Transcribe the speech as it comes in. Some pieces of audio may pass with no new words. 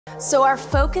So our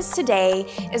focus today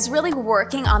is really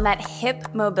working on that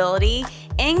hip mobility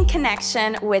in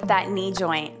connection with that knee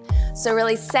joint. So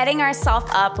really setting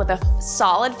ourselves up with a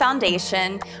solid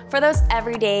foundation for those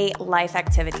everyday life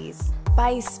activities.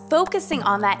 By focusing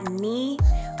on that knee,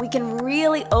 we can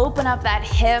really open up that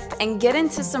hip and get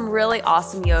into some really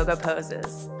awesome yoga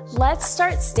poses. Let's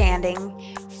start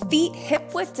standing, feet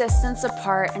hip-width distance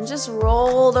apart, and just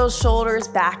roll those shoulders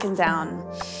back and down.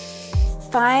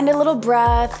 Find a little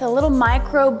breath, a little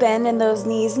micro bend in those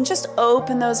knees, and just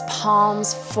open those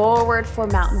palms forward for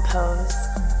mountain pose.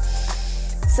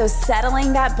 So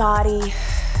settling that body,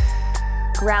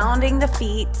 grounding the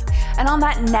feet, and on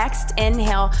that next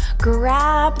inhale,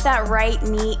 grab that right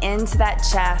knee into that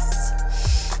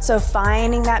chest. So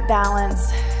finding that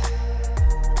balance.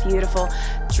 Beautiful.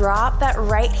 Drop that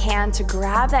right hand to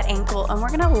grab that ankle, and we're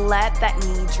gonna let that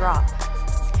knee drop.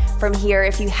 From here,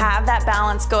 if you have that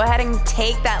balance, go ahead and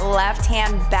take that left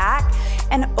hand back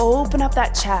and open up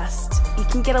that chest. You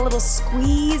can get a little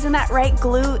squeeze in that right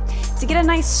glute to get a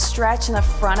nice stretch in the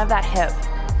front of that hip.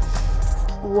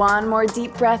 One more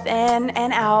deep breath in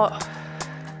and out.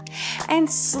 And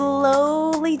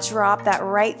slowly drop that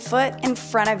right foot in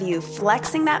front of you.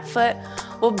 Flexing that foot,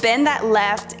 we'll bend that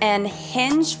left and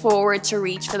hinge forward to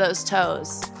reach for those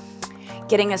toes.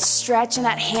 Getting a stretch in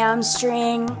that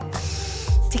hamstring.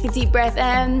 Take a deep breath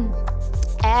in.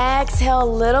 Exhale a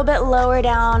little bit lower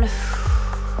down.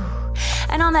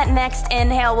 And on that next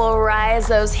inhale, we'll rise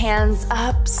those hands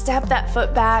up, step that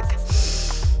foot back.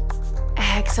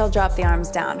 Exhale, drop the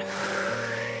arms down.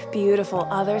 Beautiful,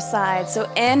 other side. So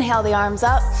inhale the arms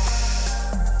up.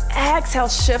 Exhale,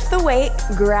 shift the weight.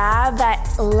 Grab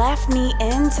that left knee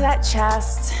into that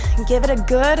chest. Give it a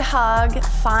good hug.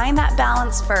 Find that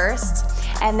balance first.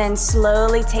 And then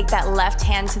slowly take that left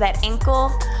hand to that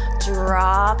ankle.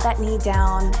 Drop that knee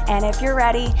down. And if you're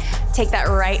ready, take that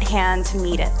right hand to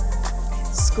meet it.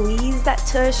 Squeeze that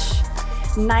tush.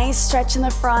 Nice stretch in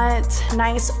the front.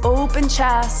 Nice open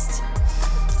chest.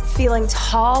 Feeling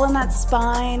tall in that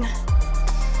spine.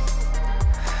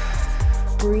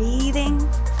 Breathing.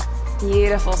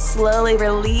 Beautiful. Slowly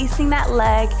releasing that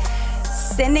leg,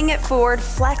 sending it forward,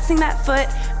 flexing that foot,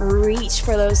 reach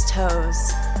for those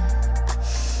toes.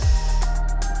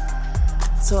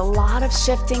 So a lot of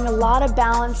shifting, a lot of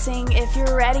balancing. If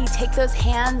you're ready, take those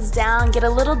hands down, get a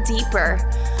little deeper.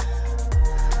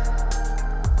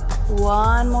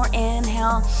 One more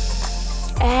inhale.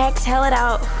 Exhale it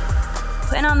out.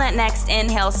 And on that next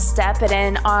inhale, step it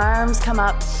in, arms come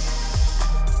up.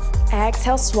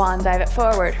 Exhale, swan dive it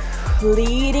forward.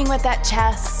 Leading with that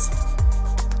chest.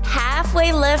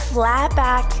 Halfway lift, flat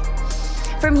back.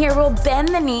 From here, we'll bend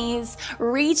the knees,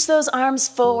 reach those arms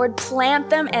forward, plant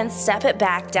them, and step it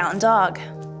back, down dog.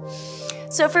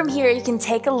 So from here, you can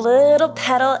take a little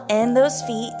pedal in those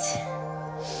feet.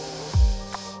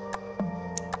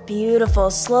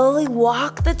 Beautiful. Slowly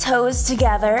walk the toes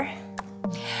together.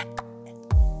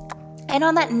 And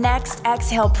on that next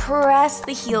exhale, press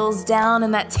the heels down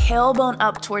and that tailbone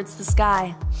up towards the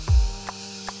sky.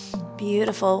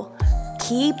 Beautiful.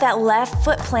 Keep that left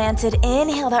foot planted.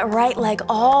 Inhale that right leg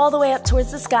all the way up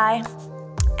towards the sky.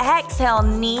 Exhale,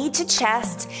 knee to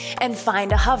chest, and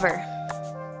find a hover.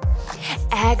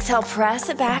 Exhale, press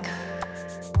it back.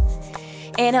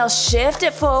 Inhale, shift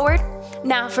it forward.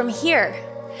 Now from here,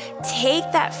 take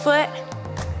that foot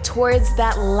towards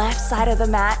that left side of the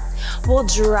mat. We'll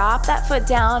drop that foot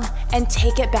down and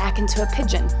take it back into a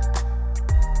pigeon.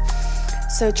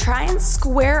 So try and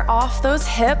square off those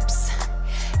hips,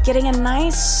 getting a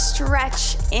nice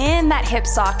stretch in that hip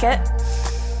socket.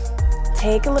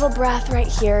 Take a little breath right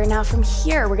here. Now from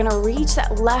here, we're gonna reach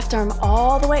that left arm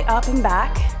all the way up and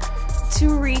back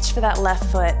to reach for that left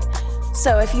foot.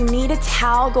 So if you need a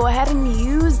towel, go ahead and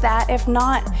use that. If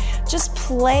not, just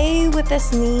play with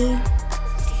this knee.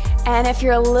 And if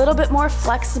you're a little bit more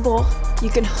flexible, you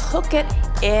can hook it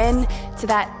in to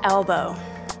that elbow.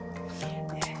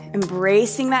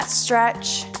 Embracing that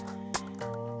stretch.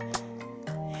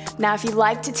 Now, if you'd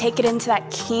like to take it into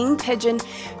that king pigeon,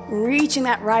 reaching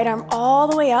that right arm all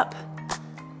the way up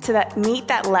to that, meet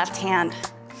that left hand.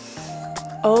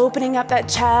 Opening up that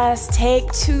chest, take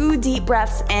 2 deep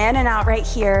breaths in and out right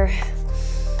here.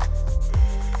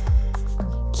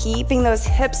 Keeping those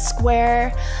hips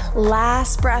square.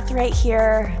 Last breath right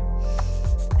here.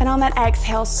 And on that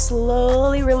exhale,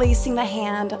 slowly releasing the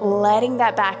hand, letting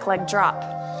that back leg drop.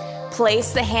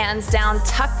 Place the hands down,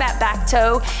 tuck that back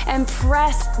toe, and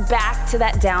press back to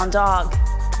that down dog.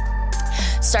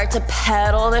 Start to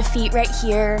pedal the feet right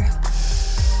here.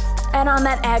 And on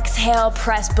that exhale,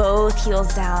 press both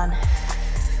heels down.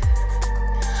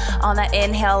 On that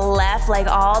inhale, left leg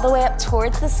all the way up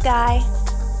towards the sky.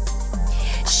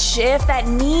 Shift that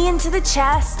knee into the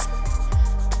chest.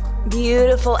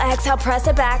 Beautiful. Exhale, press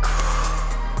it back.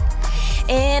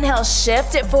 Inhale,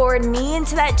 shift it forward, knee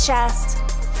into that chest.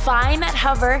 Find that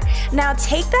hover. Now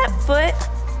take that foot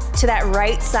to that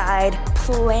right side,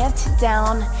 plant it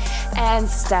down, and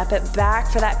step it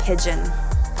back for that pigeon.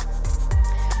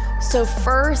 So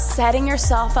first, setting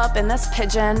yourself up in this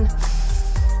pigeon,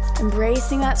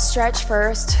 embracing that stretch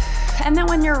first. And then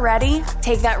when you're ready,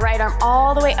 take that right arm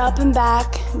all the way up and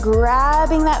back,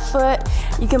 grabbing that foot.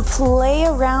 You can play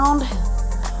around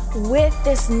with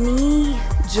this knee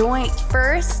joint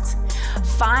first.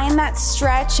 Find that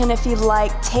stretch, and if you'd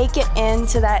like, take it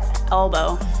into that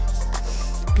elbow.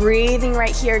 Breathing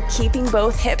right here, keeping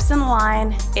both hips in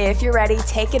line. If you're ready,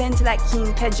 take it into that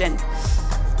king pigeon.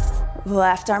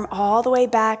 Left arm all the way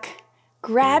back,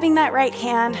 grabbing that right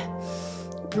hand.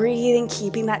 Breathing,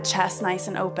 keeping that chest nice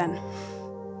and open.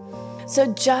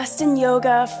 So just in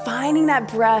yoga, finding that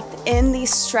breath in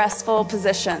these stressful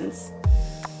positions.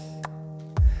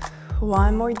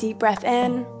 One more deep breath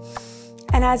in.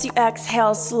 And as you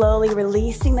exhale, slowly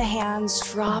releasing the hands,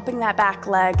 dropping that back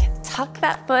leg, tuck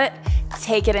that foot,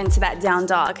 take it into that down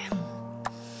dog.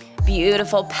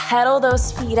 Beautiful. Pedal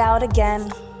those feet out again.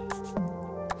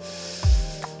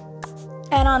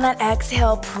 And on that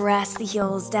exhale, press the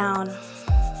heels down.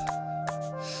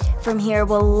 From here,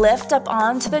 we'll lift up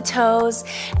onto the toes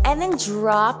and then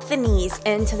drop the knees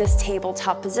into this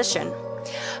tabletop position.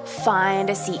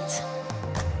 Find a seat.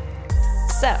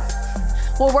 So,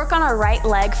 we'll work on our right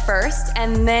leg first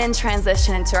and then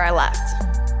transition into our left.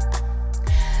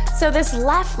 So this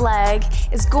left leg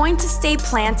is going to stay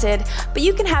planted, but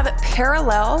you can have it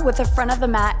parallel with the front of the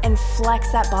mat and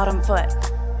flex that bottom foot.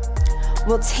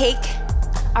 We'll take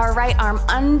our right arm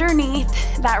underneath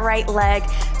that right leg,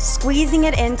 squeezing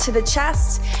it into the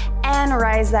chest, and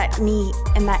rise that knee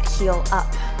and that heel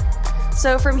up.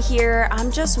 So from here,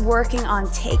 I'm just working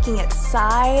on taking it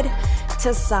side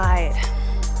to side.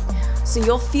 So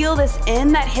you'll feel this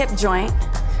in that hip joint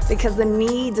because the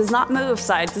knee does not move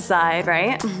side to side,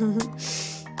 right?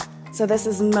 So this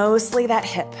is mostly that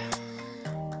hip.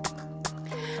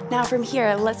 Now from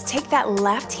here, let's take that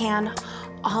left hand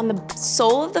on the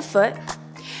sole of the foot.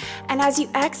 And as you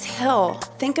exhale,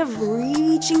 think of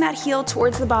reaching that heel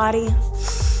towards the body.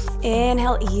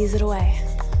 Inhale, ease it away.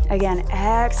 Again,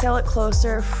 exhale it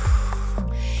closer.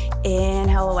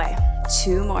 Inhale away.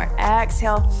 Two more.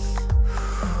 Exhale.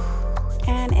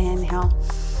 And inhale.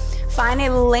 Find a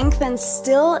lengthen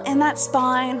still in that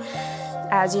spine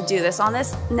as you do this. On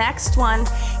this next one,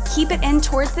 keep it in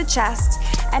towards the chest.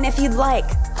 And if you'd like,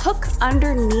 hook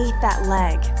underneath that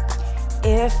leg.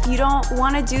 If you don't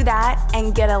want to do that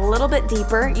and get a little bit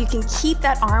deeper, you can keep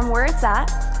that arm where it's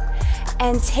at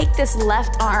and take this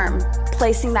left arm,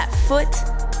 placing that foot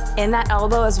in that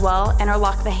elbow as well,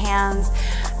 interlock the hands,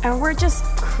 and we're just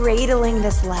cradling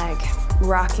this leg,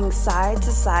 rocking side to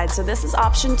side. So this is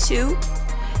option 2.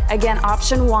 Again,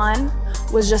 option 1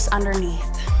 was just underneath.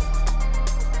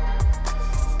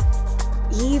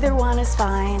 Either one is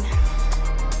fine.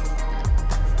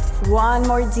 One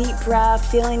more deep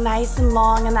breath, feeling nice and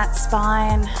long in that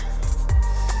spine.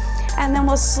 And then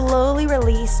we'll slowly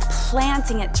release,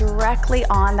 planting it directly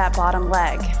on that bottom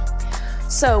leg.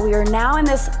 So we are now in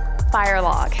this fire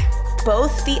log.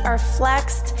 Both feet are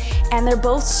flexed and they're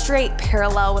both straight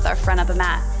parallel with our front of the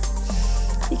mat.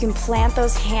 You can plant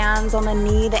those hands on the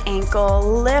knee, the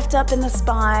ankle, lift up in the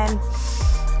spine,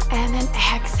 and then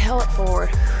exhale it forward.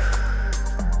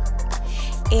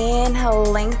 Inhale,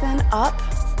 lengthen up.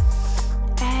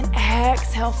 And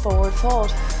exhale, forward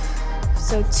fold.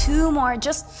 So 2 more,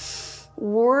 just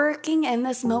working in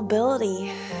this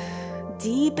mobility,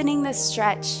 deepening this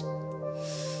stretch.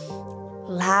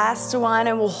 Last one,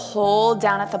 and we'll hold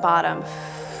down at the bottom.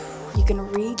 You can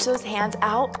reach those hands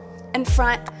out in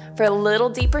front for a little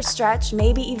deeper stretch,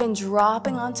 maybe even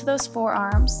dropping onto those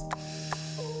forearms.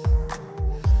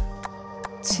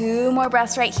 2 more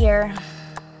breaths right here.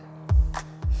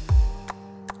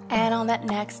 And on that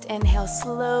next inhale,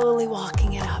 slowly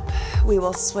walking it up, we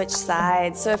will switch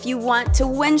sides. So if you want to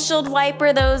windshield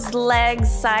wiper those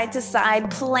legs side to side,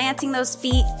 planting those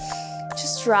feet,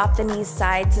 just drop the knees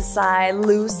side to side,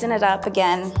 loosen it up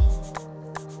again.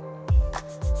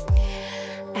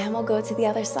 And we'll go to the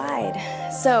other side.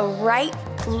 So right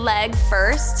leg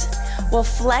first, we'll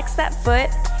flex that foot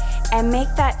and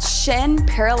make that shin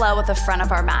parallel with the front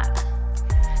of our mat.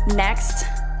 Next,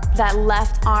 that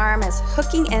left arm is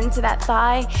hooking into that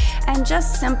thigh and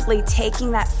just simply taking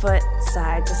that foot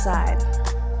side to side.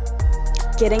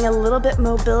 Getting a little bit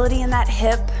mobility in that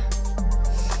hip.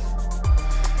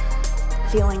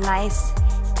 feeling nice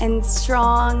and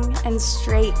strong and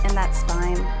straight in that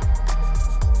spine.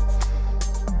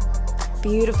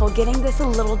 Beautiful, getting this a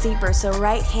little deeper. So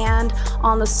right hand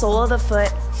on the sole of the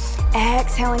foot,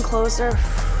 exhaling closer,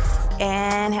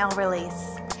 inhale, release.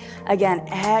 Again,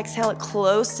 exhale it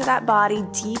close to that body,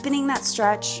 deepening that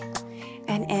stretch,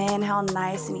 and inhale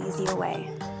nice and easy away.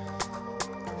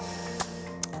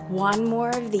 One more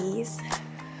of these.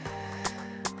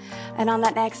 And on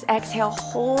that next exhale,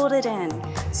 hold it in.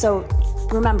 So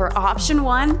remember, option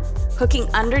one, hooking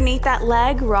underneath that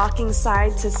leg, rocking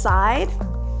side to side,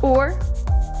 or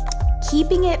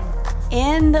keeping it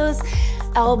in those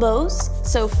elbows,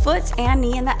 so foot and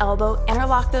knee in the elbow,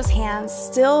 interlock those hands,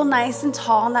 still nice and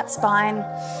tall in that spine,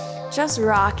 just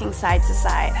rocking side to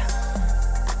side.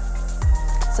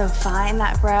 So find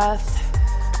that breath.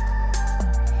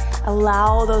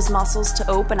 Allow those muscles to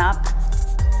open up.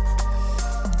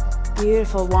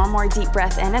 Beautiful, one more deep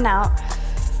breath in and out.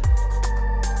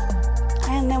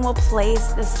 And then we'll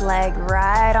place this leg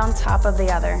right on top of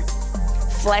the other.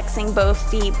 Flexing both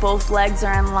feet, both legs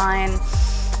are in line.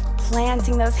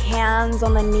 Planting those hands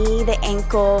on the knee, the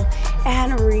ankle,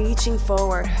 and reaching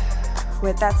forward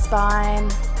with that spine.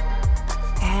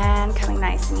 And coming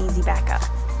nice and easy back up.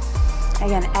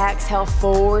 Again, exhale,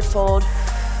 forward fold.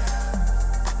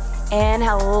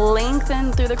 Inhale,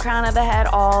 lengthen through the crown of the head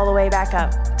all the way back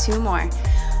up. Two more.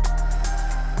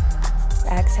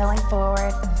 Exhaling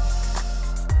forward.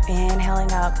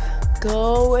 Inhaling up.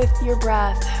 Go with your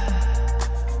breath.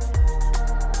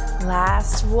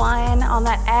 Last one. On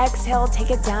that exhale, take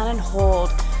it down and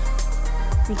hold.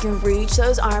 You can reach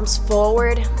those arms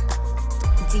forward,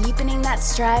 deepening that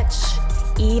stretch.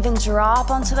 Even drop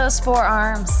onto those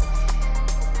forearms.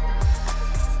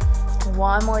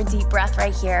 One more deep breath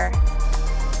right here.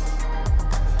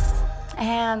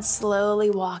 And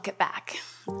slowly walk it back.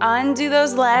 Undo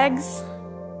those legs.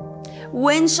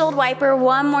 Windshield wiper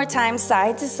one more time,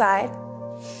 side to side.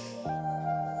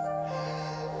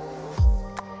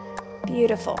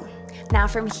 Beautiful. Now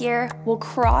from here, we'll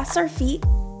cross our feet,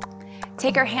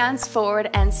 take our hands forward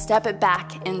and step it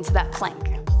back into that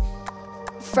plank.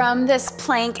 From this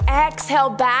plank, exhale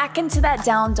back into that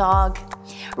down dog.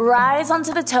 Rise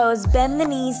onto the toes, bend the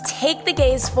knees, take the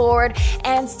gaze forward,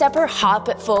 and step or hop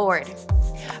it forward.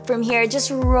 From here,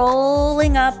 just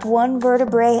rolling up one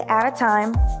vertebrae at a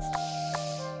time.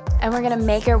 And we're gonna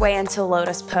make our way into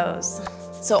lotus pose.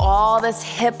 So all this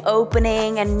hip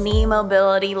opening and knee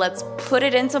mobility, let's put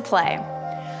it into play.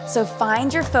 So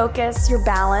find your focus, your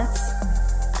balance.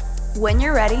 When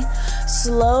you're ready,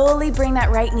 slowly bring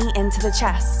that right knee into the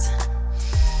chest.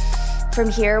 From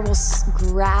here, we'll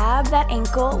grab that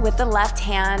ankle with the left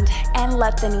hand and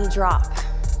let the knee drop.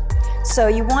 So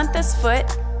you want this foot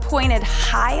pointed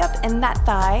high up in that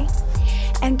thigh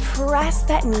and press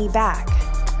that knee back.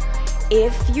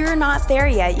 If you're not there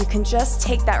yet, you can just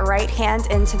take that right hand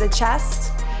into the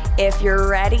chest. If you're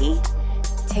ready,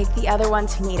 take the other one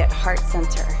to meet at heart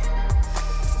center.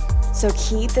 So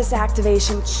keep this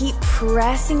activation, keep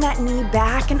pressing that knee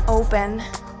back and open.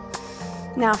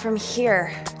 Now from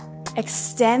here,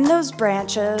 extend those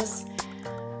branches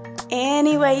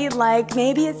any way you'd like.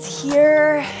 Maybe it's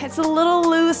here, it's a little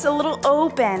loose, a little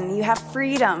open. You have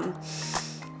freedom.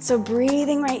 So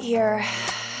breathing right here.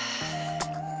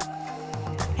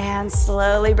 And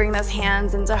slowly bring those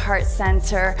hands into heart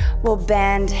center. We'll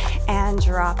bend and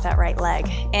drop that right leg.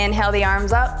 Inhale the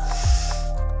arms up.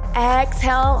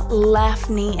 Exhale, left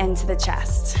knee into the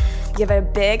chest. Give it a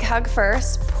big hug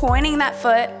first, pointing that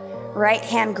foot. Right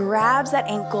hand grabs that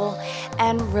ankle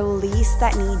and release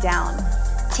that knee down.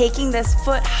 Taking this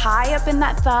foot high up in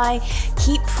that thigh,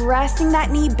 keep pressing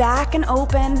that knee back and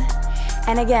open.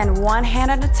 And again, one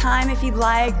hand at a time if you'd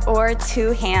like, or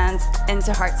two hands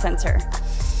into heart center.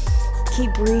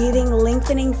 Keep breathing,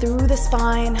 lengthening through the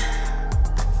spine,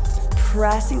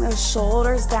 pressing those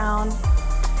shoulders down.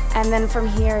 And then from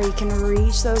here, you can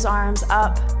reach those arms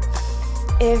up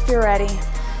if you're ready.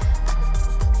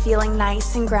 Feeling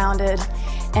nice and grounded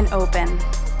and open.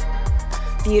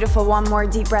 Beautiful, one more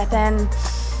deep breath in.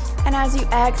 And as you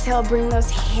exhale, bring those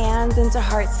hands into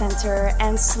heart center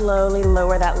and slowly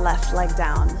lower that left leg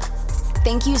down.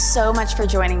 Thank you so much for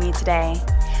joining me today.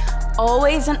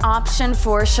 Always an option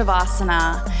for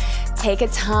Shavasana. Take a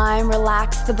time,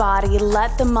 relax the body,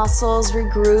 let the muscles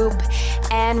regroup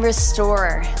and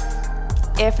restore.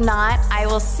 If not, I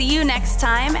will see you next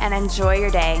time and enjoy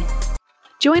your day.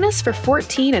 Join us for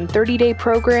 14 and 30-day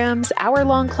programs,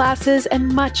 hour-long classes, and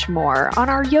much more on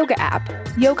our yoga app,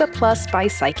 Yoga Plus by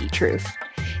PsycheTruth.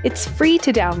 It's free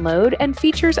to download and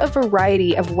features a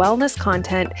variety of wellness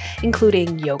content,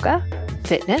 including yoga,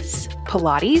 fitness,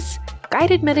 Pilates,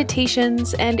 guided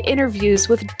meditations, and interviews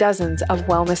with dozens of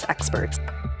wellness experts.